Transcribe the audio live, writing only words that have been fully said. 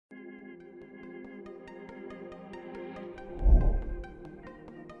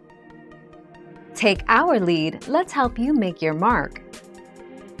Take our lead, let's help you make your mark.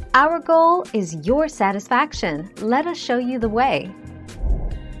 Our goal is your satisfaction. Let us show you the way.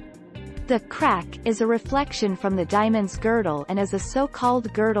 The crack is a reflection from the diamond's girdle and is a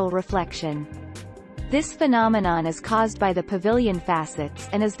so-called girdle reflection. This phenomenon is caused by the pavilion facets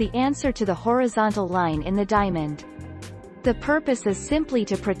and is the answer to the horizontal line in the diamond. The purpose is simply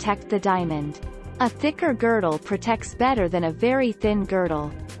to protect the diamond. A thicker girdle protects better than a very thin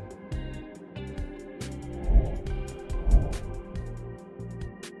girdle.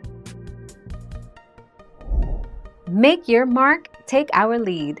 Make your mark, take our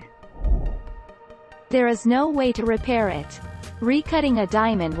lead. There is no way to repair it. Recutting a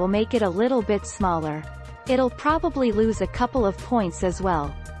diamond will make it a little bit smaller. It'll probably lose a couple of points as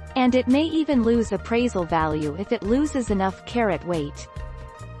well. And it may even lose appraisal value if it loses enough carat weight.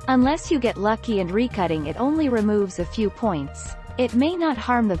 Unless you get lucky and recutting it only removes a few points, it may not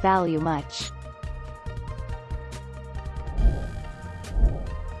harm the value much.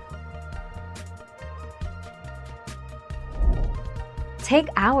 Take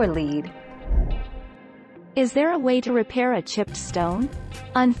our lead. Is there a way to repair a chipped stone?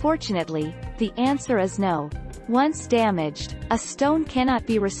 Unfortunately, the answer is no. Once damaged, a stone cannot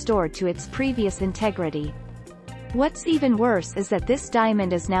be restored to its previous integrity. What's even worse is that this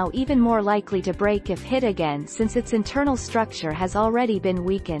diamond is now even more likely to break if hit again since its internal structure has already been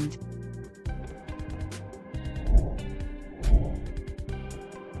weakened.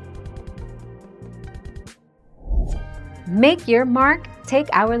 Make your mark, take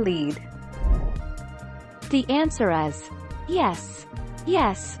our lead. The answer is yes.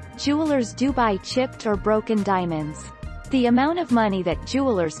 Yes, jewelers do buy chipped or broken diamonds. The amount of money that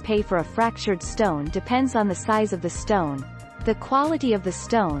jewelers pay for a fractured stone depends on the size of the stone, the quality of the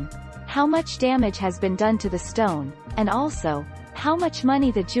stone, how much damage has been done to the stone, and also, how much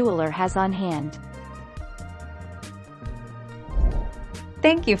money the jeweler has on hand.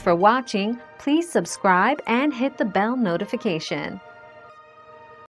 Thank you for watching. Please subscribe and hit the bell notification.